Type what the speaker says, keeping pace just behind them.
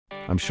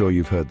I'm sure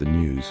you've heard the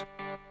news.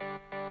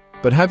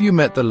 But have you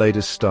met the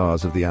latest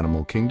stars of the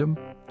animal kingdom?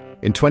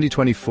 In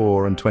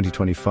 2024 and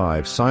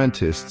 2025,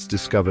 scientists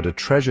discovered a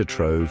treasure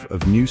trove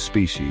of new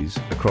species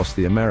across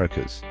the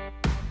Americas.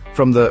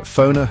 From the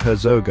Fauna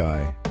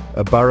herzogi,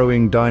 a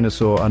burrowing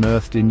dinosaur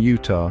unearthed in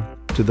Utah,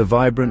 to the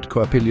vibrant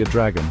Coapilla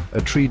dragon,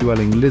 a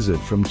tree-dwelling lizard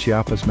from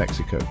Chiapas,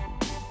 Mexico.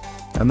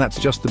 And that's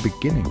just the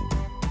beginning.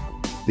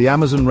 The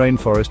Amazon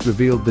rainforest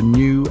revealed the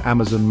new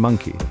Amazon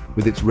monkey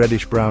with its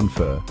reddish-brown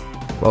fur,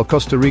 while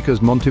Costa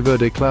Rica's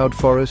Monteverde cloud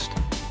forest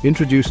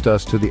introduced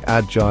us to the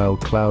agile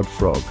cloud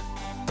frog.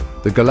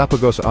 The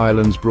Galapagos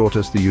Islands brought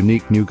us the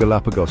unique new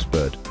Galapagos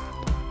bird.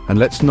 And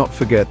let's not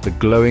forget the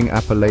glowing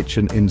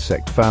Appalachian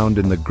insect found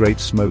in the Great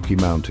Smoky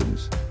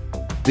Mountains.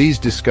 These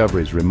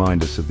discoveries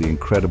remind us of the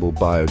incredible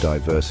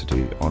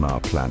biodiversity on our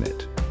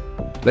planet.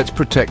 Let's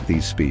protect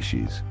these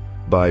species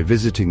by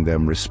visiting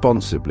them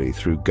responsibly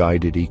through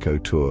guided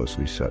eco-tours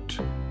we such.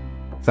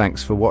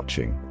 Thanks for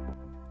watching.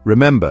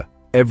 Remember,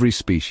 every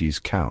species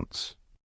counts.